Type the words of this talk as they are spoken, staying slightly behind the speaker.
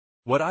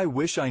What I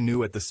wish I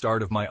knew at the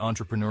start of my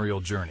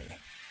entrepreneurial journey,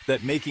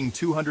 that making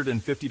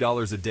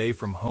 $250 a day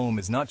from home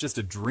is not just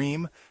a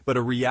dream, but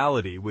a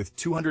reality with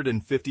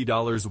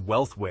 $250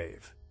 Wealth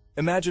Wave.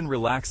 Imagine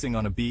relaxing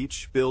on a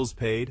beach, bills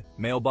paid,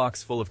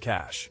 mailbox full of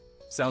cash.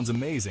 Sounds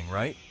amazing,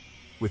 right?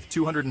 With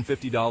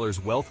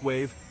 $250 Wealth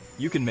Wave,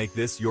 you can make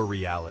this your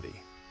reality.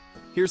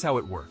 Here's how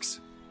it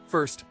works.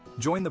 First,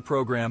 join the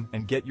program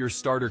and get your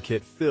starter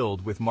kit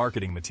filled with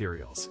marketing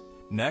materials.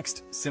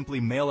 Next, simply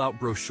mail out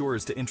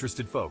brochures to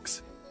interested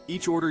folks.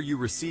 Each order you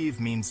receive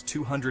means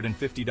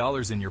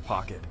 $250 in your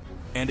pocket.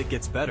 And it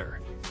gets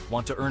better.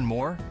 Want to earn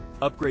more?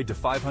 Upgrade to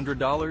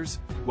 $500,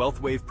 Wealth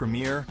Wave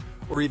Premier,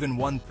 or even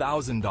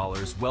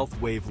 $1,000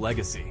 Wealth Wave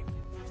Legacy.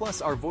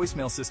 Plus, our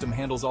voicemail system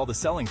handles all the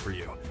selling for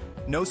you.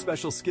 No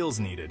special skills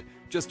needed.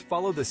 Just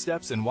follow the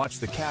steps and watch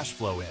the cash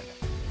flow in.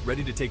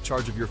 Ready to take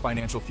charge of your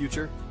financial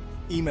future?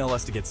 Email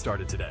us to get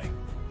started today.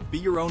 Be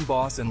your own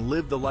boss and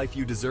live the life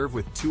you deserve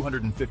with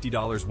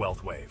 $250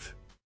 Wealth Wave.